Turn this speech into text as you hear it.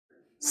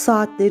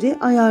Saatleri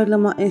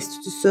Ayarlama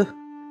Enstitüsü.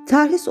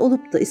 Terhis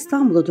olup da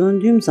İstanbul'a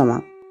döndüğüm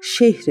zaman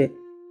şehri,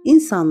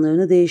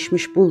 insanlarını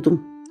değişmiş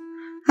buldum.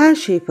 Her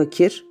şey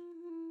fakir,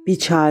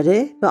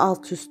 biçare ve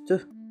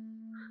altüstü.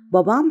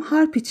 Babam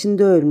harp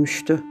içinde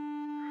ölmüştü.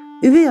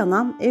 Üvey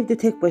anam evde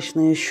tek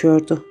başına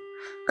yaşıyordu.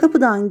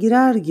 Kapıdan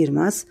girer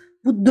girmez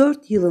bu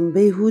 4 yılın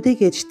beyhude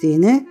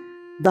geçtiğini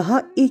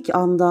daha ilk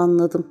anda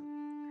anladım.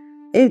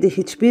 Evde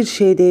hiçbir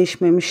şey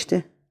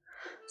değişmemişti.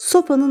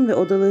 Sofanın ve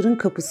odaların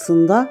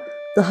kapısında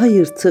daha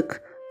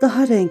yırtık,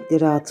 daha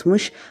renkleri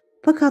atmış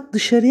fakat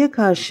dışarıya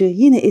karşı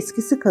yine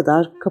eskisi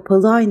kadar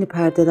kapalı aynı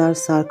perdeler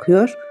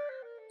sarkıyor,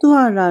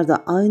 duvarlarda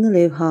aynı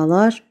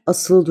levhalar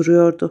asılı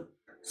duruyordu.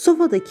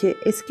 Sofadaki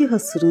eski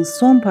hasırın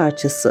son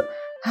parçası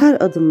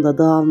her adımda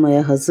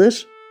dağılmaya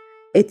hazır,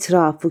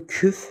 etrafı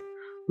küf,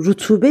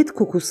 rutubet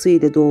kokusu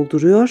ile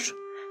dolduruyor,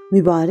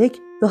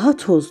 mübarek daha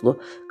tozlu,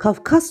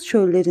 Kafkas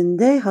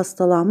çöllerinde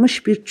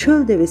hastalanmış bir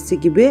çöl devesi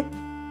gibi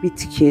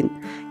bitkin,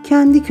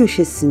 kendi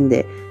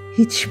köşesinde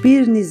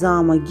hiçbir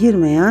nizama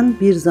girmeyen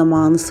bir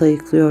zamanı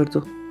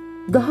sayıklıyordu.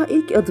 Daha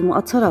ilk adımı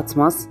atar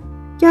atmaz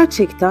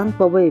gerçekten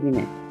baba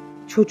evine,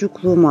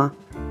 çocukluğuma,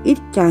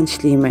 ilk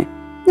gençliğime,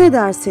 ne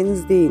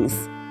derseniz deyiniz,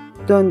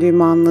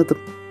 döndüğümü anladım.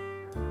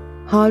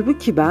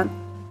 Halbuki ben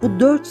bu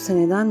 4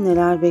 seneden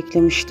neler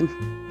beklemiştim.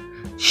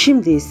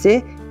 Şimdi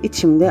ise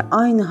içimde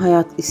aynı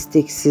hayat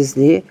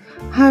isteksizliği,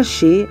 her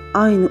şeyi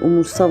aynı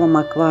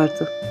umursamamak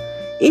vardı.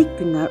 İlk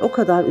günler o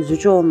kadar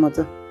üzücü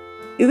olmadı.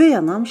 Üvey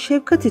anam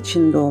şefkat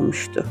içinde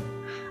olmuştu.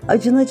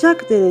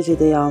 Acınacak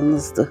derecede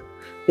yalnızdı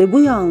ve bu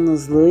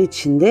yalnızlığı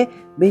içinde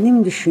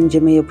benim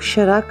düşünceme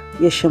yapışarak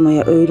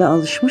yaşamaya öyle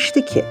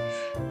alışmıştı ki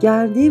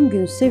geldiğim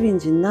gün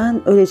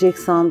sevincinden ölecek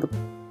sandım.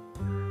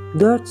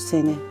 4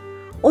 sene,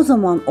 o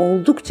zaman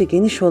oldukça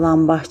geniş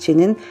olan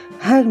bahçenin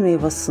her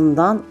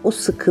meyvasından o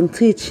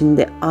sıkıntı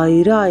içinde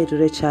ayrı ayrı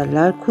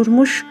reçeller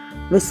kurmuş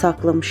ve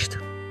saklamıştı.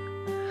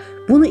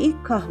 Bunu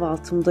ilk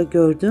kahvaltımda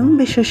gördüm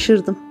ve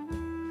şaşırdım.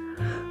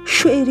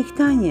 Şu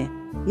erikten ye,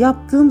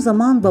 yaptığım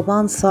zaman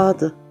baban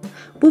sağdı.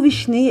 Bu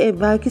vişneyi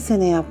evvelki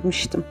sene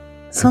yapmıştım.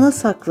 Sana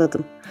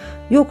sakladım.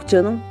 Yok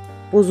canım,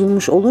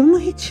 bozulmuş olur mu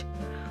hiç?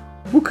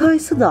 Bu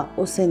kayısı da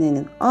o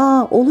senenin.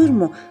 Olur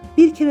mu?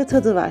 Bir kere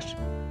tadı ver.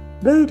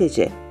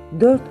 Böylece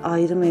 4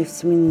 ayrı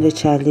mevsimin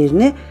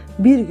reçellerini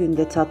bir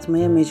günde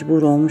tatmaya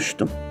mecbur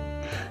olmuştum.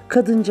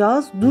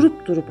 Kadıncağız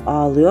durup durup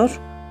ağlıyor,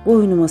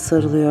 boynuma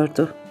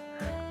sarılıyordu.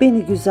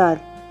 Beni güzel,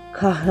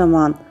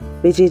 kahraman,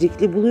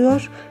 becerikli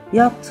buluyor,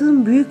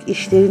 yaptığım büyük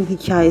işlerin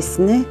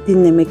hikayesini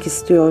dinlemek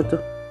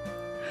istiyordu.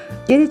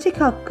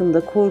 Gelecek hakkında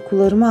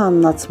korkularımı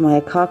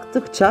anlatmaya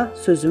kalktıkça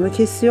sözümü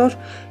kesiyor,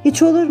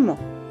 hiç olur mu?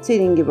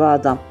 Senin gibi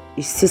adam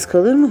işsiz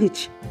kalır mı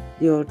hiç?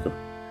 Diyordu.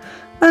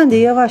 Ben de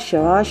yavaş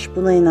yavaş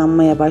buna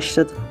inanmaya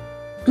başladım.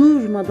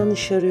 Durmadan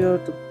iş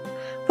arıyordum.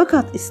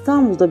 Fakat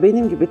İstanbul'da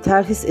benim gibi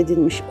terhis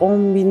edilmiş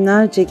 10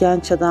 binlerce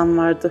genç adam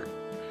vardı.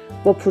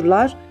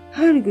 Vapurlar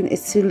her gün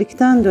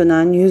esirlikten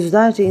dönen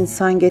yüzlerce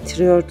insan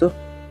getiriyordu.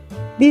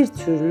 Bir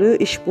türlü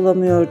iş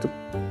bulamıyordum.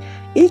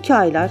 İlk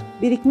aylar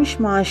birikmiş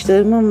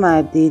maaşlarımın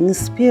verdiği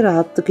nispi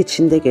rahatlık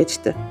içinde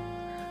geçti.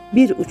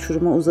 Bir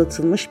uçuruma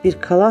uzatılmış bir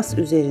kalas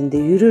üzerinde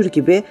yürür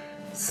gibi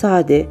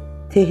sade,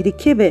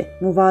 tehlike ve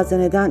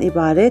muvazeneden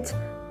ibaret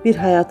bir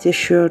hayat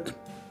yaşıyordum.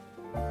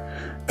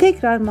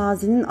 Tekrar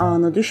mazinin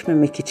ağına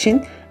düşmemek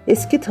için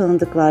eski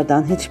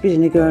tanıdıklardan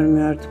hiçbirini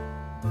görmüyordum.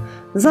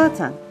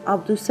 Zaten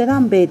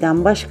Abdülselam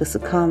Bey'den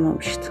başkası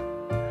kalmamıştı.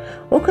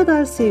 O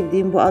kadar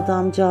sevdiğim bu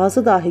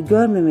adamcağızı dahi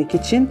görmemek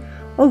için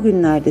o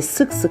günlerde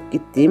sık sık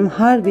gittiğim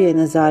Harbiye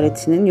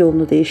nezaretinin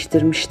yolunu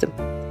değiştirmiştim.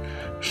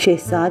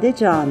 Şehzade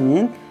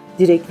Camii'nin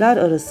direkler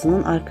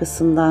arasının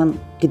arkasından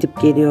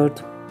gidip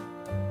geliyordum.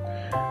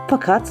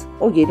 Fakat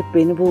o gelip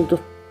beni buldu.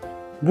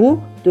 Bu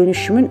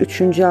dönüşümün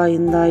 3.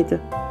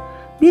 ayındaydı.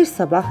 Bir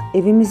sabah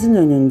evimizin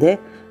önünde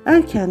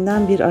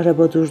erkenden bir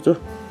araba durdu.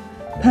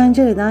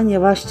 Pencereden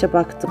yavaşça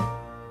baktım.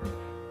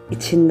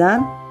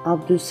 İçinden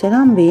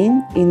Abdülselam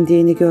Bey'in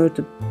indiğini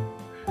gördüm.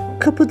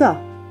 Kapıda,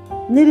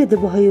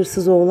 "Nerede bu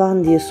hayırsız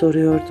oğlan?" diye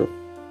soruyordu.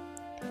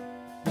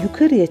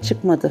 Yukarıya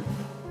çıkmadı.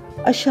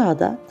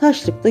 Aşağıda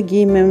taşlıkta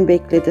giyinmemi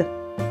bekledi.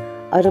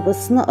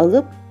 Arabasını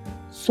alıp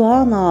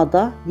Soğan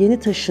Ağa'da yeni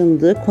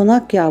taşındığı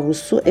konak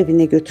yavrusu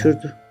evine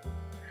götürdü.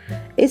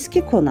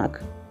 Eski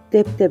konak,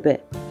 depdebe,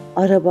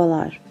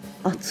 arabalar,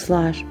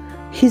 atlar,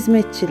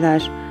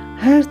 hizmetçiler,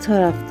 her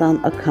taraftan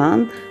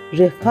akan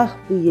refah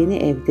bu yeni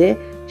evde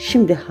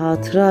şimdi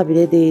hatıra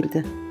bile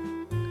değildi.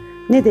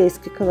 Ne de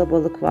eski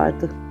kalabalık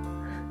vardı.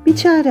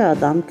 Biçare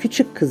adam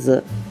küçük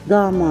kızı,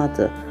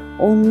 damadı,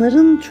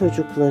 onların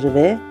çocukları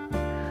ve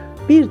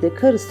bir de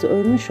karısı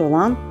ölmüş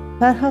olan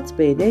Ferhat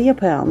Bey ile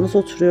yapayalnız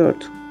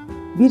oturuyordu.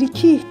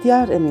 1-2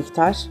 ihtiyar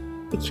emektar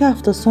 2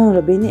 hafta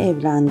sonra beni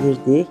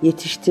evlendirdiği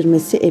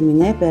yetiştirmesi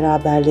Emine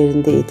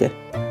beraberlerindeydi.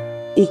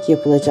 İlk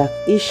yapılacak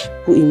iş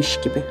bu imiş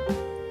gibi.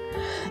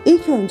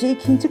 İlk önce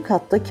 2.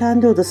 katta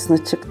kendi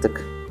odasına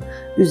çıktık.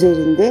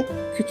 Üzerinde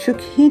küçük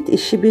Hint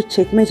işi bir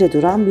çekmece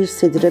duran bir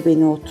sedire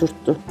beni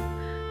oturttu.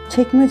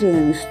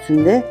 Çekmecenin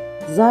üstünde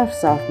zarf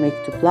zarf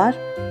mektuplar,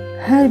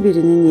 her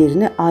birinin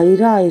yerini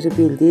ayrı ayrı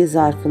bildiği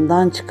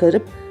zarfından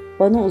çıkarıp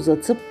bana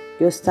uzatıp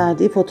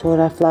gösterdiği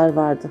fotoğraflar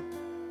vardı.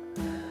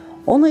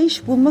 Ona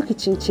iş bulmak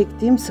için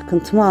çektiğim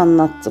sıkıntımı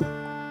anlattım.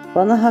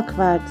 Bana hak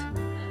verdi.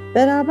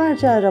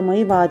 Beraberce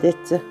aramayı vaat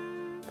etti.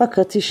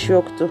 Fakat iş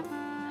yoktu.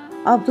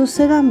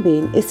 Abdülselam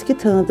Bey'in eski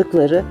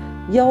tanıdıkları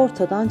ya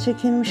ortadan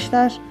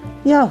çekilmişler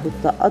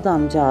yahut da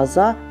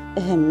adamcağıza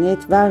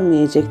ehemmiyet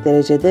vermeyecek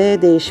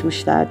derecede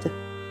değişmişlerdi.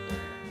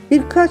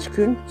 Birkaç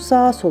gün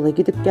sağa sola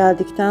gidip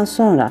geldikten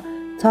sonra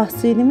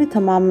tahsilimi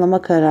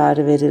tamamlama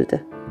kararı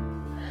verildi.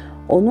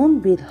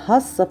 Onun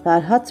bilhassa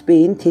Ferhat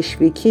Bey'in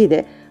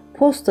teşvikiyle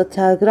Posta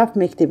Telgraf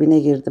Mektebi'ne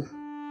girdim.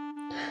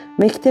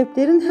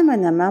 Mekteplerin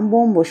hemen hemen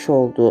bomboş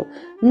olduğu,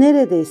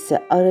 neredeyse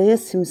araya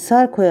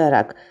simsar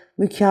koyarak,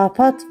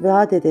 mükafat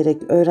vaat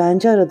ederek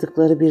öğrenci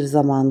aradıkları bir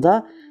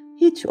zamanda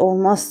hiç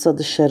olmazsa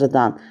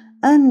dışarıdan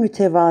en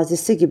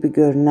mütevazisi gibi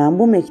görünen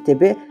bu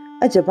mektebi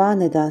acaba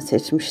neden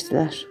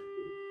seçmiştiler?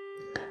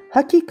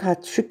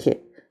 Hakikat şu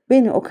ki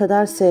beni o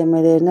kadar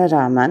sevmelerine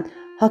rağmen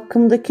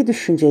hakkımdaki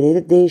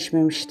düşünceleri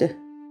değişmemişti.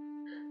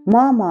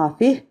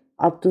 Mamafih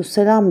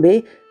Abdülselam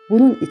Bey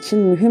bunun için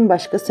mühim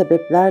başka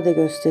sebepler de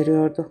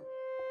gösteriyordu.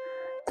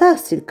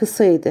 Tahsil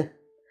kısaydı.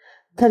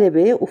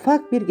 Talebeye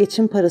ufak bir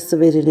geçim parası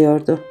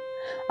veriliyordu.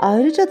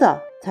 Ayrıca da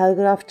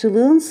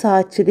telgrafçılığın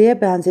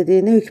saatçiliğe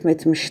benzediğine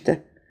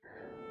hükmetmişti.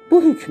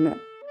 Bu hükmü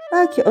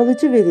belki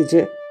alıcı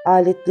verici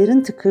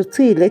aletlerin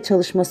tıkırtı ile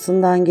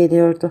çalışmasından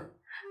geliyordu.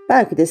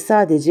 Belki de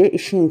sadece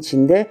işin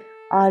içinde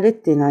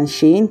alet denen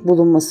şeyin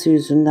bulunması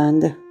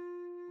yüzündendi.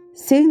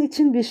 Senin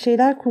için bir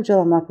şeyler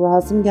kurcalamak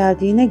lazım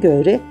geldiğine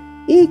göre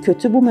iyi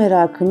kötü bu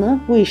merakını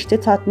bu işte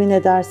tatmin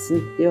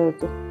edersin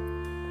diyordu.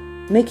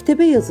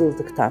 Mektebe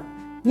yazıldıktan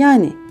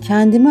yani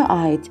kendime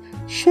ait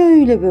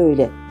şöyle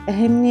böyle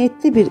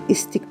ehemmiyetli bir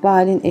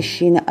istikbalin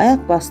eşiğine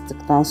ayak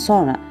bastıktan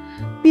sonra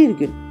bir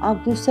gün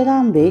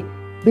Abdülselam Bey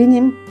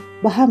benim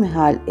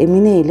bahamihal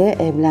Emine ile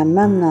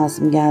evlenmem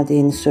lazım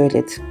geldiğini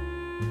söyledi.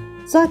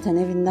 Zaten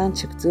evinden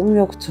çıktığım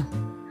yoktu.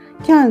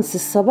 Kendisi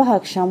sabah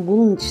akşam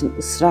bunun için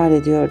ısrar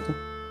ediyordu.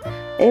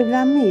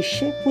 Evlenme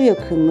işi bu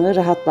yakınlığı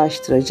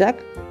rahatlaştıracak,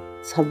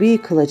 tabii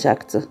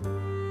kılacaktı.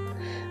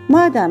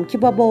 Madem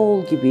ki baba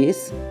oğul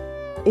gibiyiz,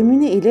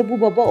 Emine ile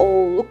bu baba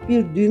oğulluk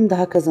bir düğüm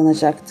daha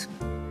kazanacaktı.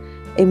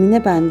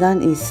 Emine benden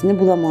iyisini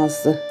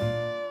bulamazdı.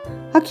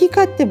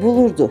 Hakikatte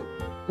bulurdu,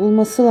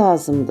 bulması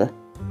lazımdı.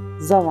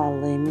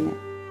 Zavallı Emine.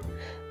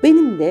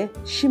 Benim de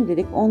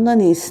şimdilik ondan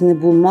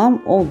iyisini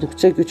bulmam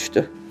oldukça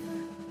güçtü.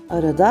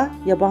 Arada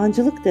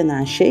yabancılık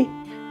denen şey,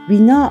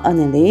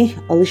 binaenaleyh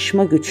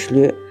alışma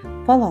güçlüğü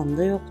falan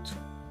da yoktu.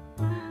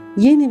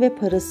 Yeni ve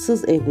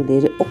parasız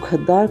evlileri o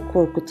kadar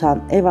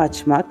korkutan ev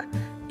açmak,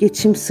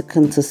 geçim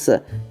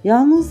sıkıntısı,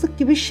 yalnızlık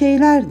gibi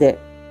şeyler de.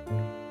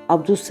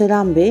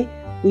 Abdülselam Bey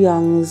bu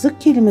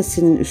yalnızlık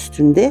kelimesinin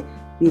üstünde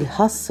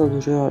bilhassa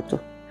duruyordu.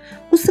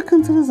 Bu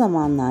sıkıntılı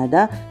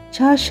zamanlarda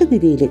çarşı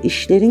diliyle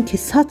işlerin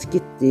kesat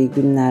gittiği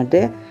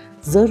günlerde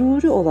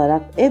zaruri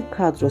olarak ev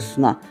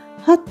kadrosuna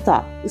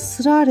hatta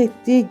ısrar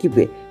ettiği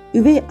gibi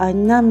üvey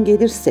annem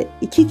gelirse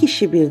 2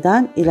 kişi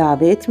birden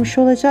ilave etmiş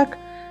olacak,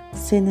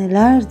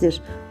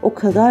 senelerdir o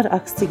kadar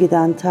aksi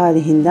giden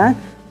talihinden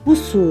bu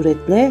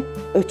suretle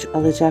öç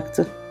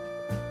alacaktı.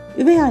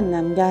 Üvey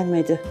annem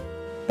gelmedi.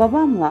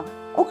 Babamla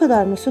o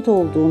kadar mesut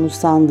olduğunu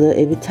sandığı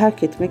evi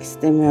terk etmek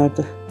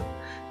istemiyordu.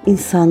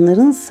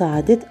 İnsanların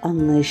saadet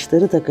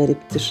anlayışları da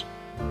gariptir.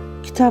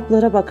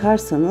 Kitaplara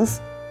bakarsanız,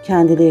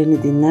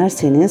 kendilerini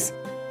dinlerseniz,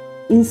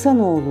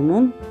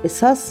 insanoğlunun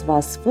esas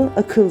vasfı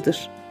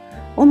akıldır.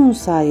 Onun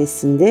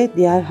sayesinde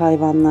diğer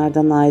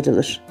hayvanlardan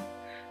ayrılır.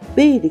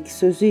 Beylik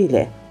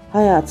sözüyle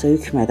hayata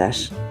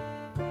hükmeder.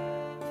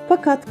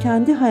 Fakat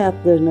kendi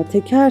hayatlarına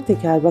teker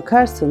teker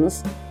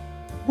bakarsanız,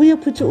 bu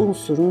yapıcı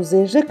unsurun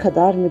zerre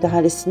kadar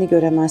müdahalesini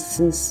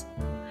göremezsiniz.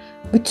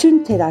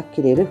 Bütün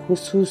telakkileri,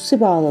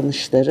 hususi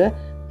bağlanışları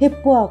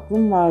hep bu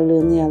aklın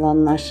varlığını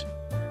yalanlar.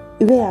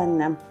 Üvey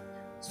annem,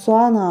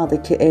 Soğan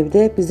Ağa'daki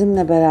evde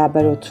bizimle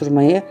beraber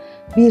oturmayı,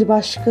 bir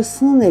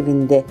başkasının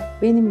evinde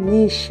benim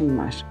ne işim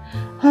var?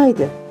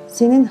 Haydi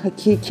senin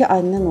hakiki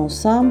annen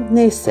olsam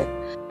neyse,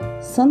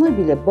 sana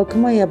bile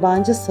bakıma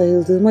yabancı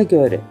sayıldığıma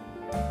göre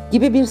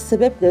gibi bir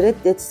sebeple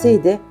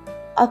reddetseydi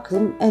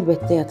aklım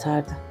elbette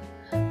yatardı.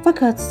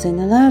 Fakat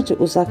senelerce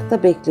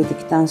uzakta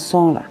bekledikten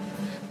sonra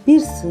bir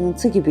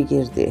sığıntı gibi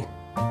girdiği,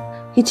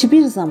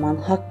 hiçbir zaman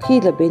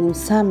hakkıyla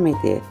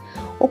benimsenmediği,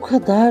 o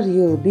kadar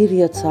yıl bir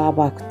yatağa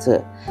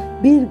baktı,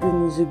 bir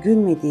gün yüzü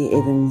gülmediği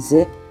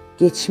evimizi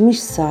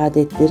geçmiş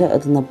saadetleri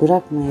adına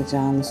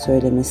bırakmayacağını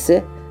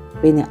söylemesi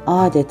beni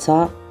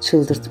adeta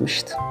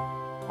çıldırtmıştı.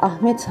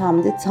 Ahmet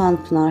Hamdi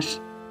Tanpınar,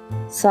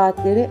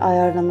 Saatleri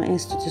Ayarlama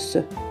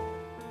Enstitüsü